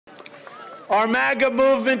Our MAGA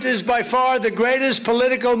movement is by far the greatest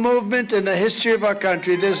political movement in the history of our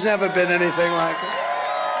country. There's never been anything like it.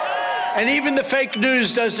 And even the fake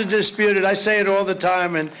news doesn't dispute it. I say it all the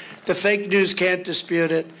time, and the fake news can't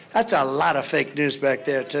dispute it. That's a lot of fake news back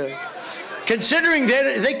there, too. Considering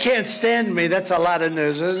they can't stand me, that's a lot of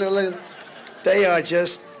news. They are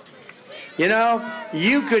just, you know,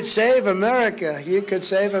 you could save America. You could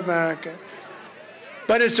save America.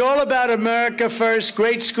 But it's all about America first,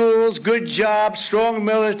 great schools, good jobs, strong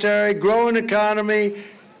military, growing economy,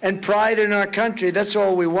 and pride in our country. That's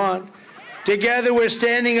all we want. Together, we're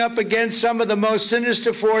standing up against some of the most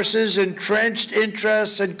sinister forces, entrenched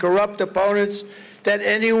interests, and corrupt opponents that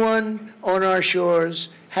anyone on our shores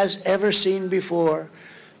has ever seen before.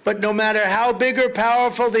 But no matter how big or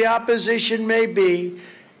powerful the opposition may be,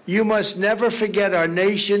 you must never forget our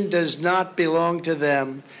nation does not belong to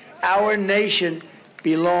them. Our nation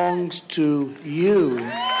belongs to you.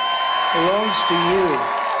 Belongs to you.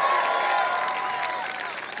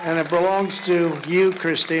 And it belongs to you,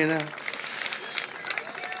 Christina.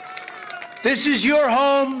 This is your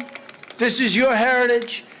home. This is your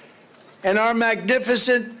heritage. And our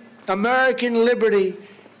magnificent American liberty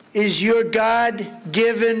is your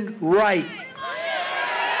God-given right.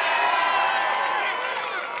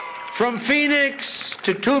 From Phoenix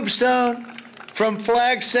to Tombstone, from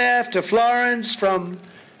Flagstaff to Florence, from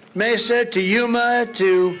Mesa to Yuma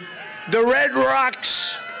to the Red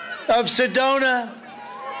Rocks of Sedona,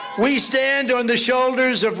 we stand on the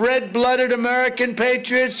shoulders of red-blooded American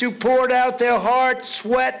patriots who poured out their heart,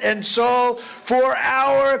 sweat, and soul for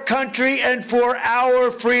our country and for our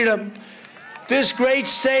freedom. This great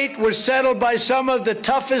state was settled by some of the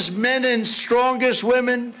toughest men and strongest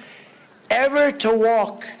women ever to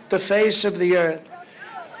walk the face of the earth.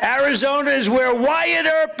 Arizona is where Wyatt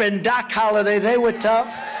Earp and Doc Holliday, they were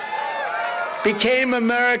tough, became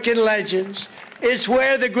American legends. It's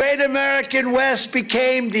where the great American West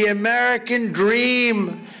became the American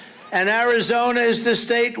dream. And Arizona is the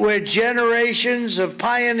state where generations of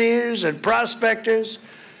pioneers and prospectors,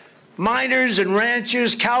 miners and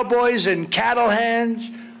ranchers, cowboys and cattle hands,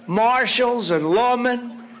 marshals and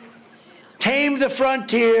lawmen, tamed the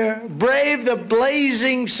frontier, braved the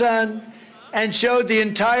blazing sun, and showed the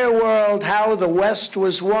entire world how the West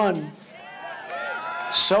was won.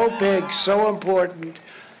 So big, so important.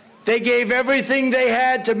 They gave everything they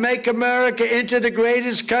had to make America into the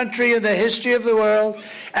greatest country in the history of the world,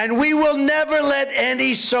 and we will never let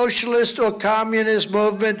any socialist or communist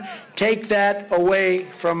movement take that away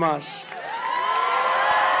from us.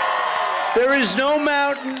 There is no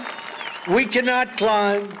mountain we cannot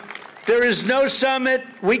climb. There is no summit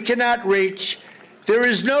we cannot reach. There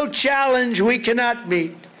is no challenge we cannot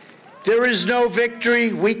meet. There is no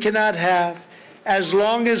victory we cannot have, as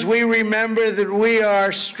long as we remember that we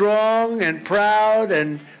are strong and proud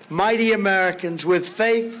and mighty Americans with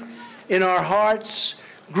faith in our hearts,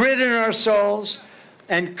 grit in our souls,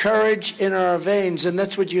 and courage in our veins. And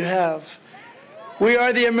that's what you have. We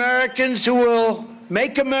are the Americans who will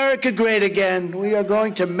make America great again. We are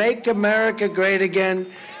going to make America great again.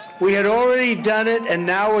 We had already done it, and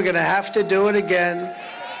now we're going to have to do it again.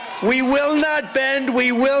 We will not bend.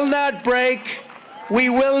 We will not break. We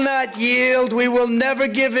will not yield. We will never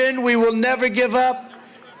give in. We will never give up.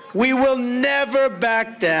 We will never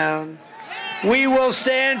back down. We will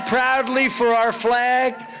stand proudly for our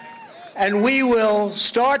flag, and we will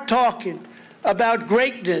start talking about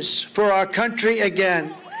greatness for our country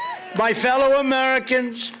again. My fellow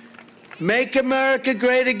Americans, make America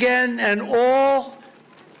great again, and all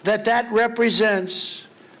that that represents.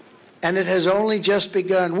 And it has only just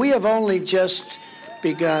begun. We have only just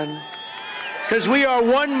begun. Because we are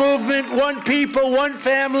one movement, one people, one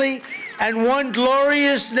family, and one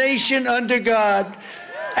glorious nation under God.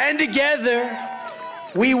 And together,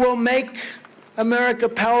 we will make America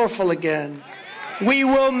powerful again. We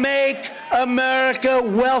will make America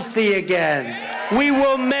wealthy again. We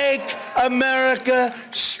will make America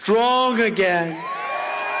strong again.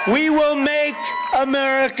 We will make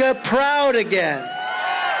America proud again.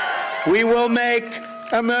 We will make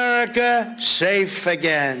America safe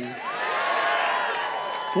again.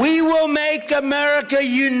 We will make America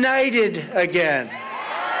united again.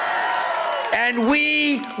 And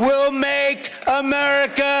we will make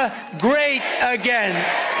America great again.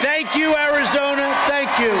 Thank you, Arizona.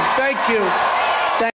 Thank you. Thank you.